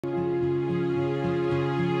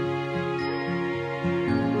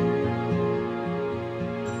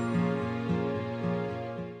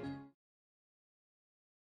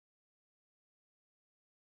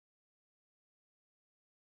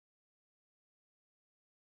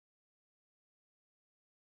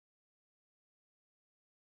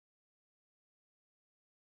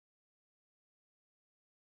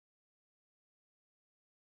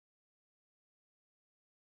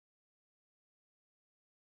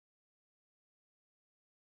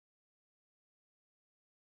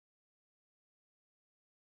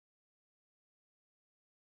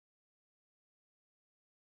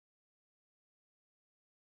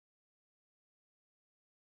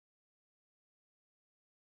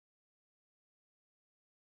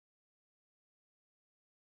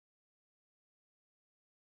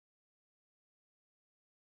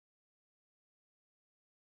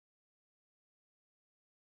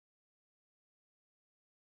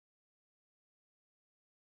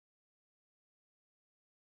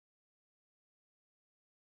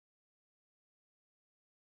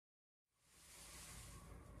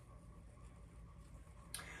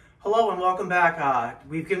Hello and welcome back.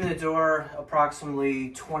 We've given the door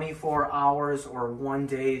approximately 24 hours or 1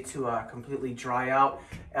 day to completely dry out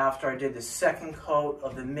after I did the second coat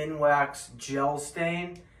of the MinWax Gel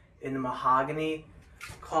Stain in the Mahogany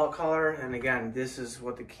color. And again, this is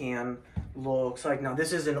what the can looks like. Now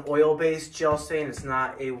this is an oil-based gel stain, it's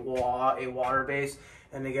not a water-based.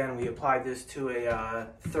 And again, we applied this to a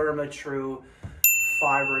Therma Tru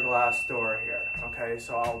Fiberglass door here. Okay,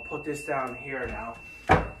 so I'll put this down here now.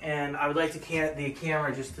 And I would like the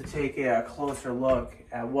camera just to take a closer look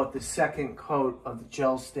at what the second coat of the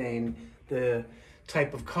gel stain, the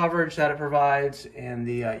type of coverage that it provides, and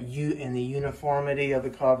the uniformity of the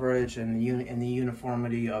coverage, and the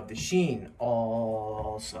uniformity of the sheen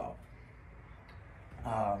also.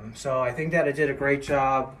 So I think that I did a great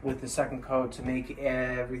job with the second coat to make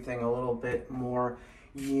everything a little bit more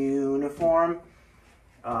uniform.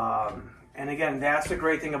 And again, that's the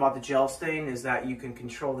great thing about the gel stain, is that you can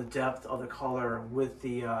control the depth of the color with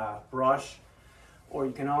the brush, or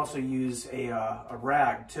you can also use a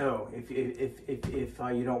rag too if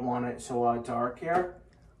you don't want it so dark here.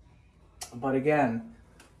 But again,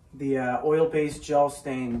 the oil-based gel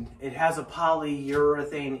stain, it has a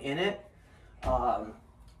polyurethane in it,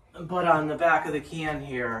 but on the back of the can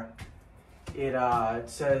here, it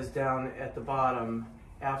says down at the bottom,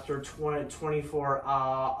 after 24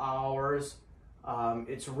 hours,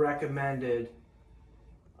 it's recommended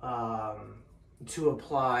to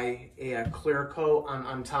apply a clear coat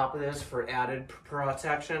on top of this for added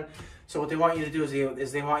protection. So what they want you to do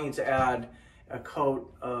is they want you to add a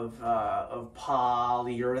coat of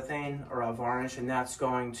polyurethane or a varnish, and that's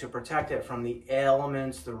going to protect it from the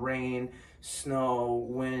elements, the rain, snow,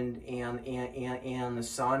 wind, and the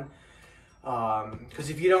sun.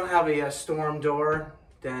 Because if you don't have a storm door,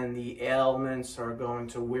 then the elements are going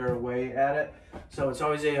to wear away at it. So it's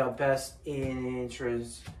always a best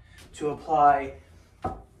interest to apply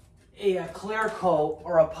a clear coat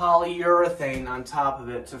or a polyurethane on top of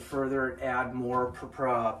it to further add more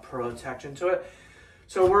protection to it.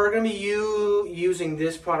 So we're going to be using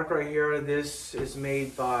this product right here. This is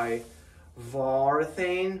made by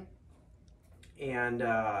Varathane, and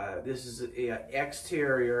this is a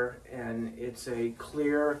exterior, and it's a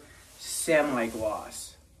clear semi-gloss.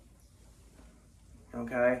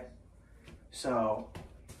 Okay, so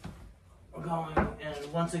we're going,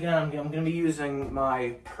 and once again, I'm going to be using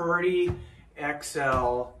my Purdy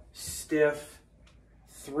XL stiff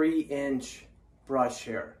 3-inch brush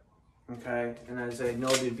here. Okay, and as I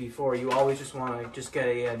noted before, you always just want to just get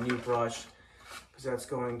a new brush, because that's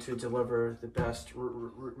going to deliver the best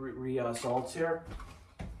results here.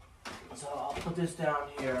 So I'll put this down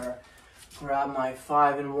here, grab my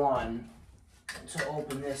 5-in-1 to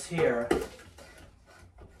open this here.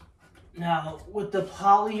 Now, with the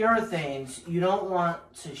polyurethanes, you don't want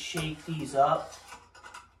to shake these up.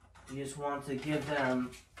 You just want to give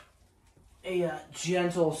them a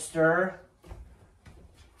gentle stir.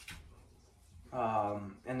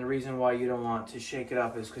 And the reason why you don't want to shake it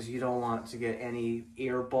up is because you don't want to get any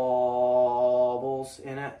air bubbles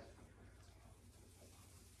in it.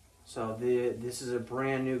 So this is a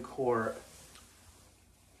brand new quart,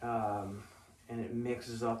 and it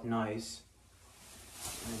mixes up nice.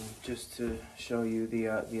 And just to show you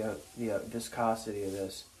the viscosity of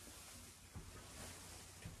this.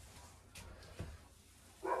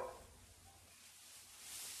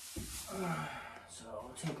 So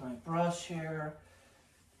I'll take my brush here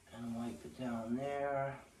and wipe it down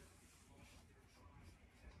there.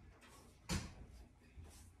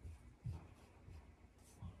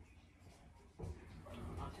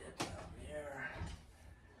 Put that down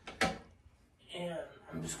there. And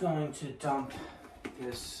I'm just going to dump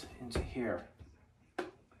this into here.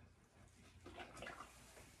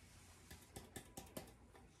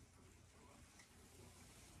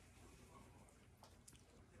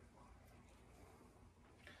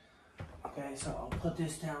 Okay, so I'll put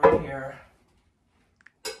this down here.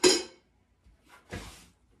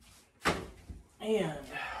 And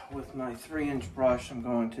with my 3-inch brush, I'm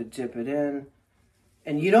going to dip it in.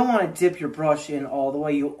 And you don't want to dip your brush in all the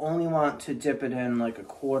way. You only want to dip it in like a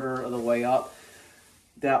quarter of the way up.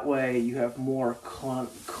 That way you have more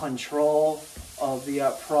control of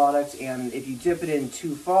the product, and if you dip it in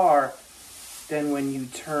too far, then when you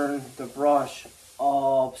turn the brush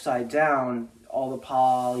upside down, all the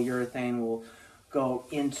polyurethane will go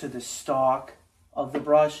into the stalk of the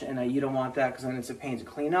brush, and you don't want that, because then it's a pain to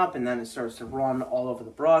clean up, and then it starts to run all over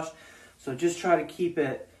the brush. So just try to keep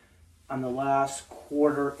it on the last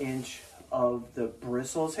 1/4 inch of the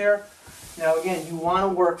bristles here. Now again, you want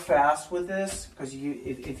to work fast with this, because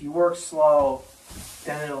if you work slow,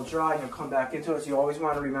 Then it'll dry and you'll come back into it. So you always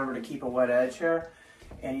want to remember to keep a wet edge here.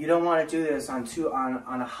 And you don't want to do this on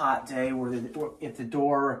a hot day where if the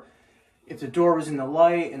door was in the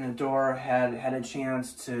light and the door had a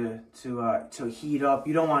chance to heat up,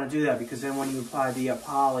 you don't want to do that, because then when you apply the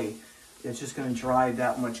poly, it's just going to dry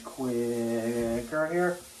that much quicker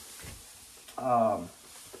here.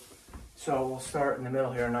 So we'll start in the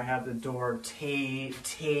middle here, and I have the door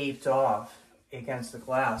taped off against the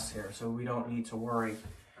glass here, so we don't need to worry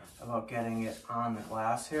about getting it on the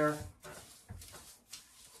glass here.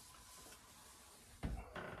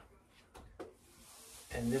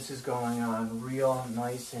 And this is going on real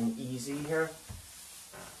nice and easy here.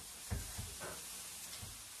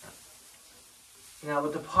 Now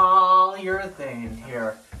with the polyurethane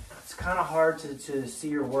here, it's kind of hard to see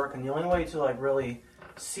your work, and the only way to like really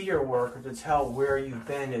see your work or to tell where you've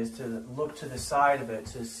been is to look to the side of it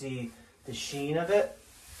to see the sheen of it.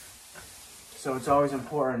 So it's always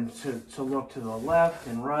important to look to the left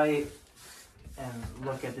and right and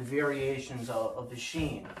look at the variations of the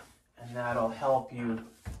sheen, and that'll help you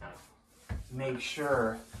make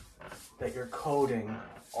sure that you're coating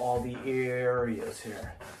all the areas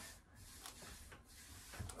here.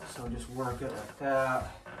 So just work it like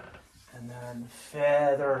that, and then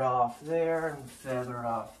feather it off there, and feather it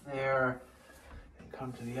off there, and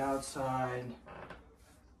come to the outside,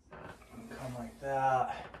 and come like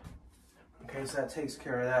that. Okay, so that takes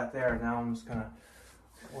care of that there. Now I'm just gonna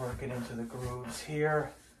work it into the grooves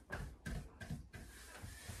here.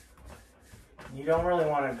 You don't really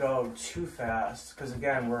want to go too fast, because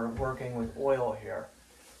again, we're working with oil here.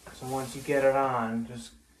 So once you get it on,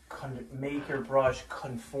 just make your brush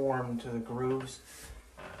conform to the grooves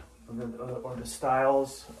or the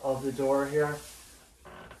styles of the door here.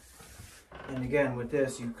 And again, with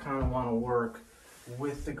this, you kind of want to work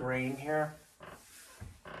with the grain here.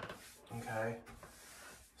 Okay,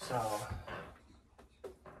 so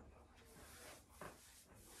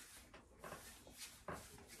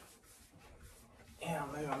yeah,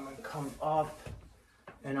 maybe I'm gonna come up,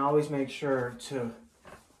 and always make sure to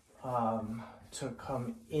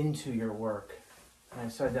come into your work. And I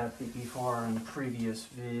said that before in the previous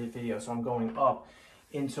video, so I'm going up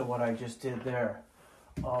into what I just did there,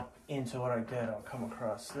 up into what I did. I'll come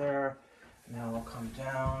across there, now I'll come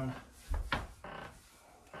down.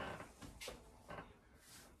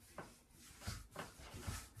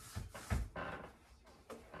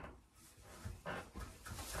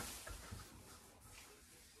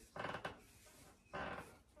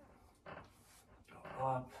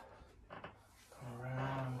 Up, come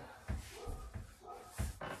around.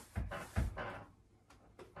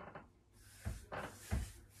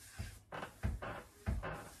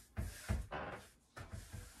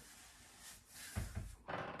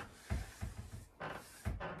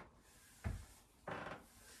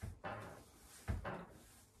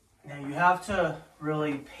 Now you have to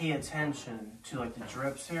really pay attention to like the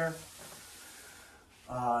drips here.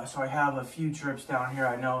 So I have a few drips down here.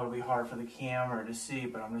 I know it'll be hard for the camera to see,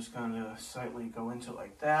 but I'm just going to slightly go into it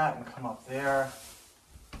like that and come up there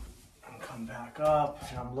and come back up.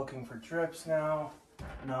 And I'm looking for drips now.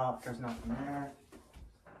 No, there's nothing there.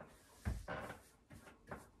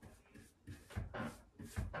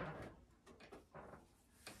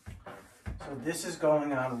 So this is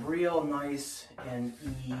going on real nice and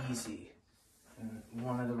easy. And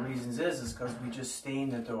one of the reasons is because we just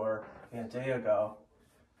stained the door a day ago.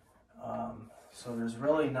 So there's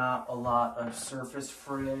really not a lot of surface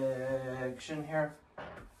friction here.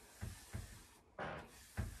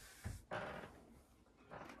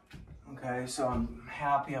 Okay, so I'm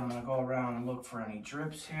happy. I'm going to go around and look for any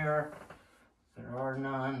drips here. If there are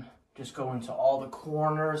none, just go into all the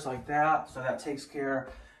corners like that. So that takes care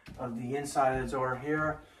of the inside of the door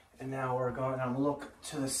here. And now we're going to look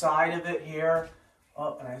to the side of it here.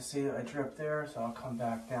 Oh, and I see a drip there, so I'll come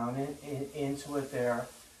back down into it there.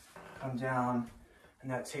 Come down, and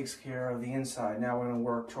that takes care of the inside. Now we're going to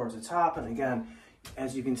work towards the top, and again,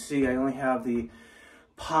 as you can see, I only have the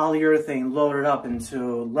polyurethane loaded up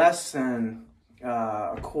into less than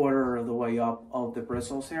a quarter of the way up of the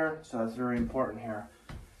bristles here, so that's very important here.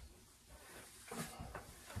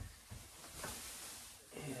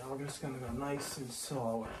 And we're just going to go nice and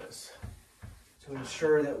slow with this to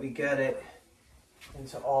ensure that we get it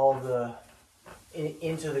into all the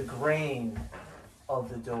into the grain of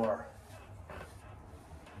the door.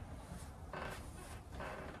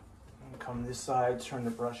 And come this side, turn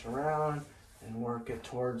the brush around, and work it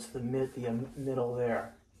towards the middle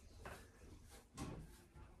there.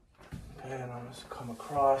 Okay, and I'm just come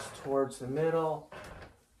across towards the middle.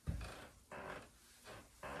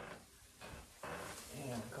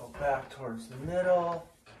 And go back towards the middle.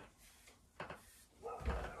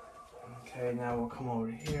 Okay, now we'll come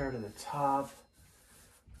over here to the top.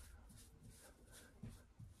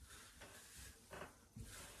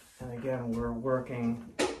 And again, we're working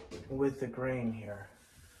with the grain here.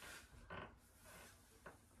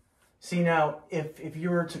 See now, if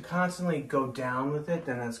you were to constantly go down with it,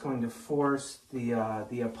 then that's going to force the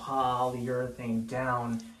polyurethane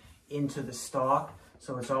down into the stock.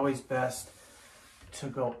 So it's always best to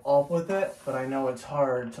go up with it, but I know it's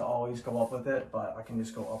hard to always go up with it, but I can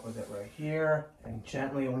just go up with it right here and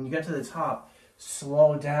gently. And when you get to the top,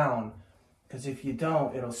 slow down, because if you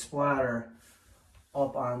don't, it'll splatter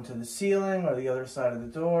up onto the ceiling or the other side of the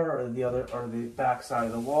door or the back side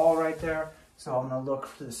of the wall right there. So I'm going to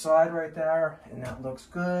look to the side right there, and that looks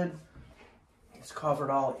good. It's covered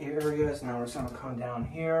all areas. Now we're just going to come down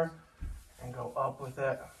here and go up with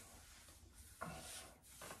it.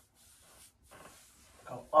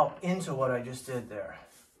 Go up into what I just did there.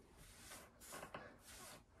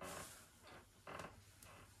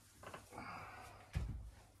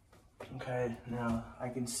 Okay, now I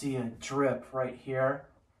can see a drip right here.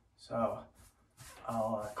 So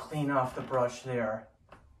I'll clean off the brush there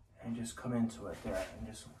and just come into it there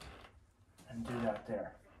and do that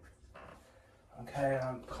there. Okay,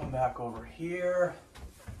 I'll come back over here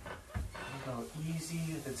and go easy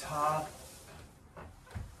at the top.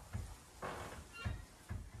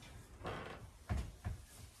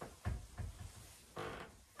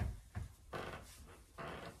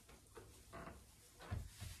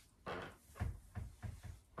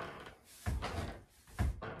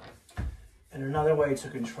 And another way to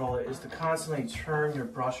control it is to constantly turn your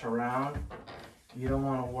brush around. You don't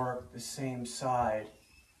want to work the same side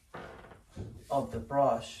of the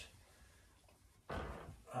brush.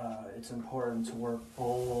 It's important to work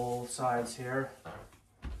both sides here.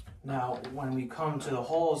 Now, when we come to the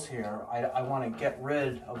holes here, I want to get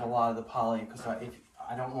rid of a lot of the poly because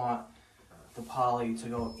I don't want the poly to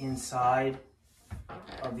go inside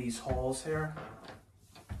of these holes here.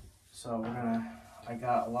 So I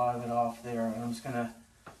got a lot of it off there, and I'm just gonna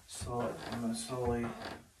slowly,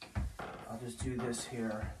 I'll just do this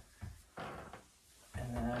here,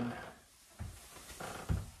 and then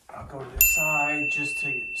I'll go to the side just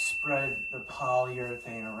to spread the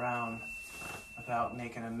polyurethane around without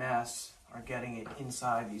making a mess or getting it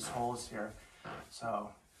inside these holes here.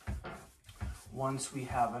 So once we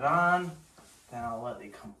have it on, then I'll let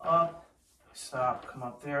it come up, stop, come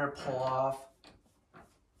up there, pull off,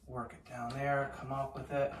 work it down there, come up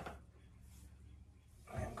with it,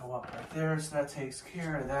 and go up right there. So that takes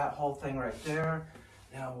care of that whole thing right there.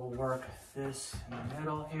 Now we'll work this in the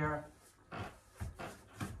middle here.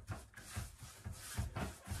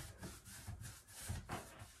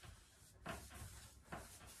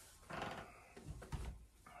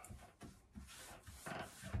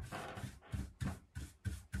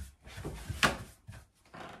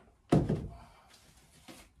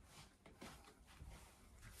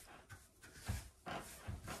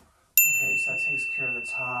 So that takes care of the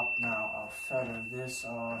top. Now I'll feather this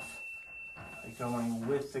off by going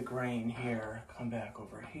with the grain here. Come back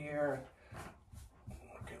over here,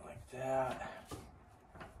 work it like that.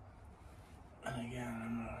 And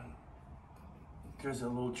again, there's a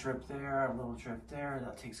little drip there, a little drip there.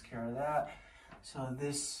 That takes care of that. So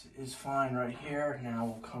this is fine right here. Now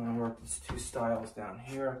we'll come and work these two styles down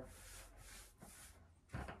here.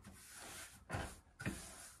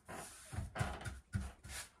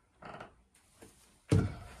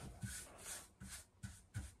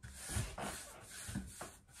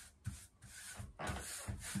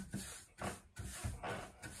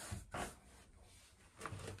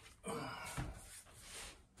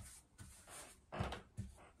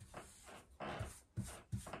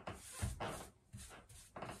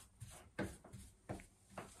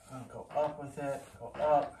 Go up with it, go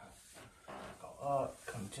up,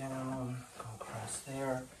 come down, go across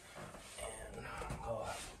there, and go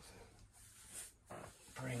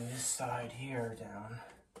bring this side here down.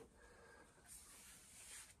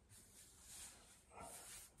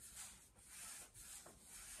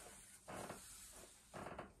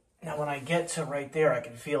 Now when I get to right there, I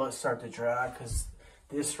can feel it start to drag because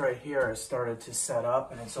this right here has started to set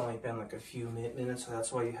up and it's only been like a few minutes, so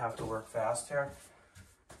that's why you have to work fast here.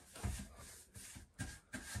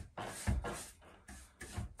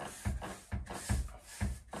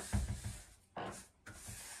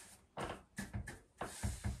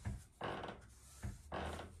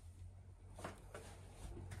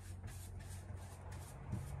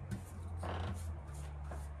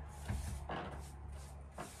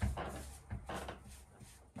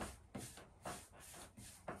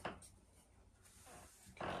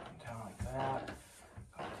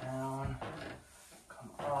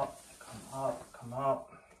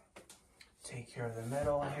 take care of the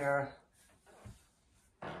middle here.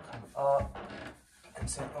 Come up. And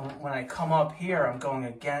so when I come up here, I'm going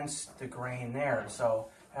against the grain there. So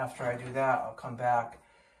after I do that, I'll come back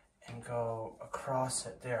and go across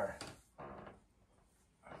it there.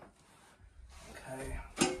 Okay.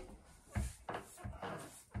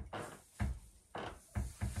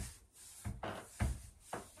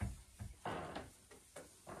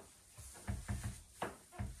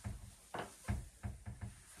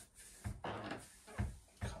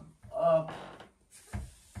 Come up.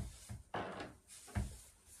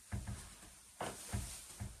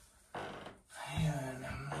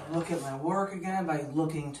 Look at my work again by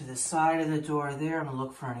looking to the side of the door there. I'm gonna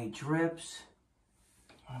look for any drips.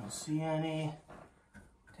 I don't see any.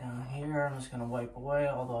 Down here, I'm just gonna wipe away,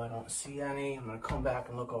 although I don't see any. I'm gonna come back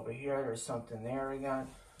and look over here. There's something there again.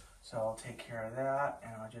 So I'll take care of that,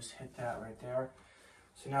 and I'll just hit that right there.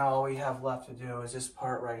 So now all we have left to do is this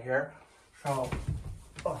part right here. So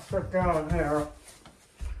I'll sit down here,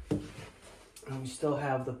 and we still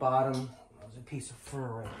have the bottom. There's a piece of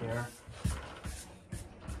fur right there.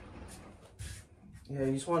 Yeah,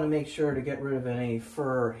 you just want to make sure to get rid of any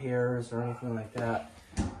fur hairs or anything like that.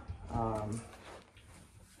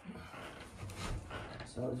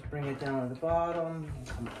 So let's bring it down to the bottom, and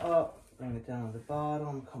come up, bring it down to the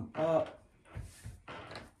bottom, come up.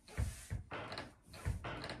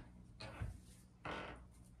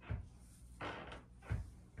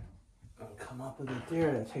 And come up with it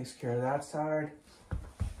there, that takes care of that side.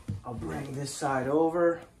 I'll bring this side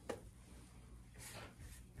over.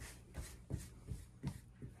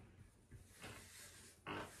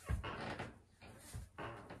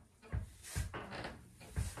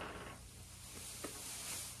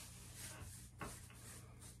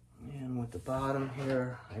 The bottom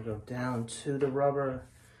here, I go down to the rubber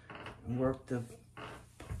and work the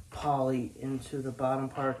poly into the bottom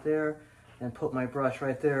part there, and put my brush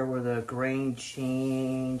right there where the grain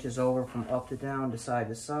changes over from up to down to side,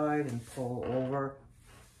 and pull over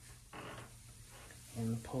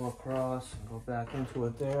and pull across and go back into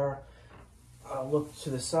it there. I'll look to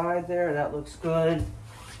the side there, that looks good.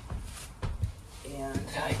 And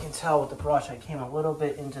I can tell with the brush I came a little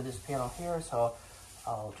bit into this panel here, so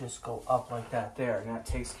I'll just go up like that there, and that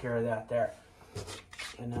takes care of that there.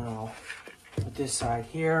 And now with this side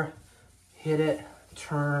here, hit it,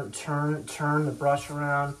 turn the brush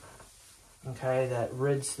around. Okay, that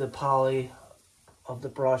rids the poly of the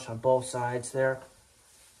brush on both sides there.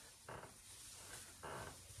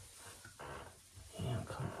 And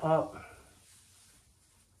come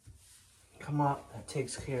up, that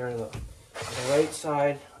takes care of the right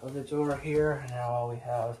side of the door here. And now all we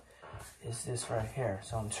have is this right here.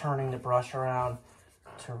 So I'm turning the brush around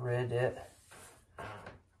to rid it.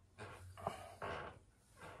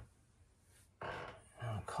 And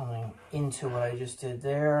I'm coming into what I just did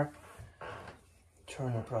there.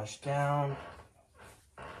 Turn the brush down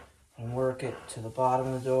and work it to the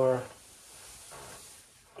bottom of the door.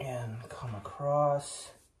 And come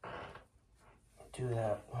across. Do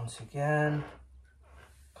that once again.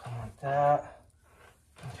 Come like that.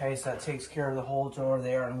 Okay, so that takes care of the whole door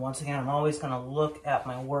there. And once again, I'm always going to look at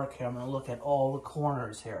my work here. I'm going to look at all the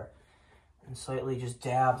corners here and slightly just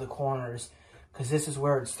dab the corners, because this is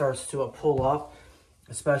where it starts to pull up,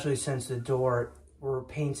 especially since the door, we're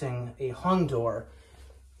painting a hung door.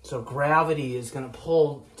 So gravity is going to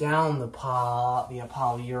pull down the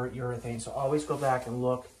polyurethane. So always go back and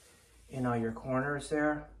look in all your corners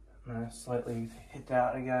there. I'm going to slightly hit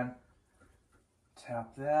that again.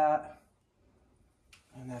 Tap that.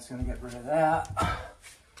 And that's going to get rid of that.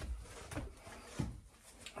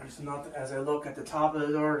 There's nothing, as I look at the top of the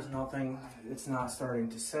door, there's nothing, it's not starting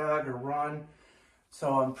to sag or run.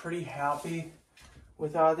 So I'm pretty happy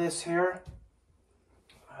with all this here.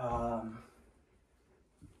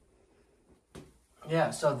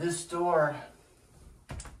 Yeah, so this door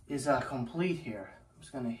is complete here. I'm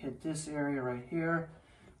just going to hit this area right here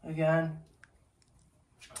again.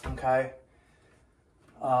 Okay.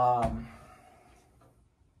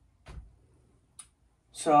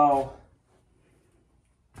 So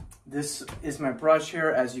this is my brush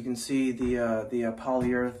here. As you can see, the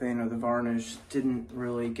polyurethane or the varnish didn't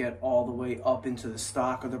really get all the way up into the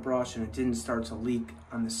stock of the brush, and it didn't start to leak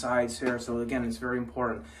on the sides here. So again, it's very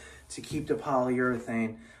important to keep the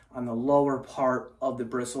polyurethane on the lower part of the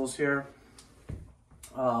bristles here.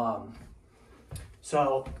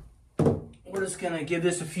 So we're just gonna give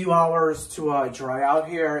this a few hours to dry out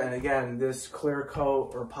here. And again, this clear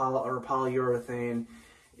coat or polyurethane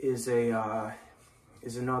is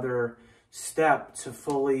another step to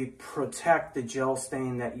fully protect the gel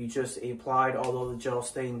stain that you just applied. Although the gel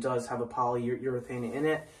stain does have a polyurethane in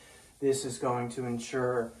it, this is going to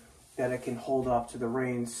ensure that it can hold up to the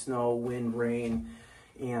rain, snow, wind, rain,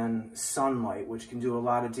 and sunlight, which can do a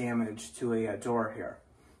lot of damage to a door here.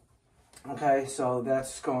 Okay, so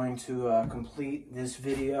that's going to complete this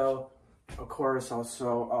video. Of course,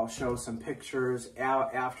 also I'll show some pictures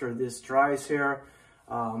out after this dries here.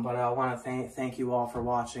 But I want to thank you all for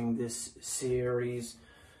watching this series.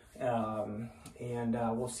 And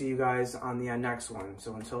we'll see you guys on the next one.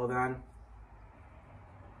 So until then.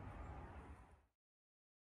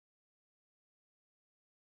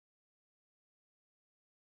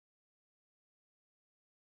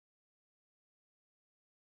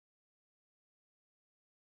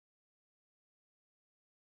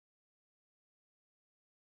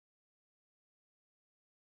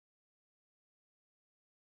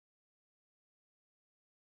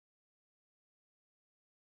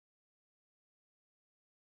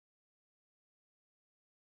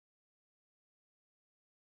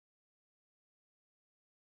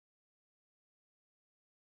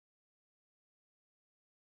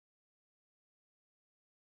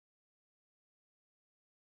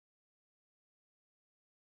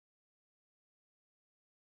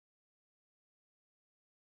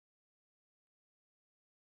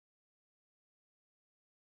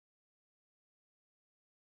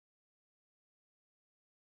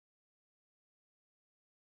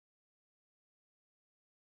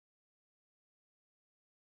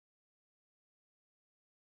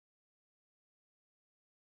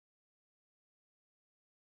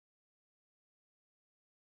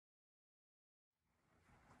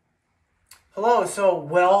 Hello, so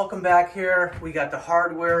welcome back here. We got the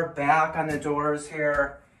hardware back on the doors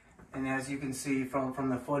here. And as you can see from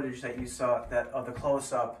the footage that you saw, the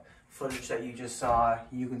close-up footage that you just saw,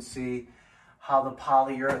 you can see how the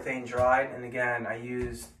polyurethane dried. And again, I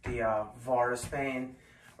used the Varathane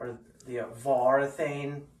or the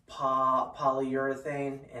Varathane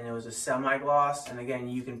polyurethane, and it was a semi-gloss. And again,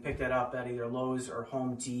 you can pick that up at either Lowe's or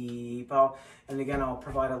Home Depot. And again, I'll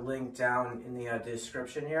provide a link down in the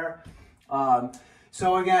description here.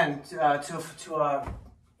 So again, to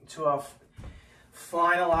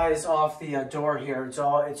finalize off the door here,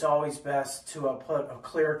 it's always best to put a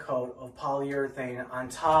clear coat of polyurethane on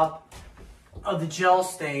top of the gel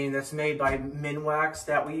stain that's made by MinWax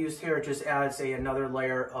that we used here. It just adds another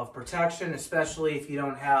layer of protection, especially if you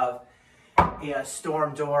don't have a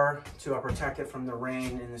storm door to protect it from the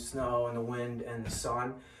rain and the snow and the wind and the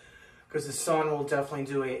sun, because the sun will definitely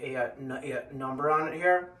do a number on it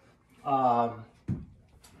here. And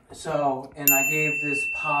I gave this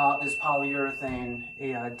polyurethane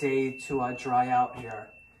a day to dry out here.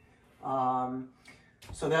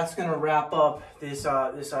 So that's going to wrap up this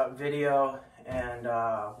video, and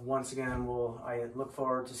once again, I look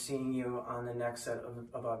forward to seeing you on the next set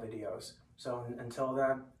of videos. So until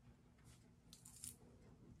then.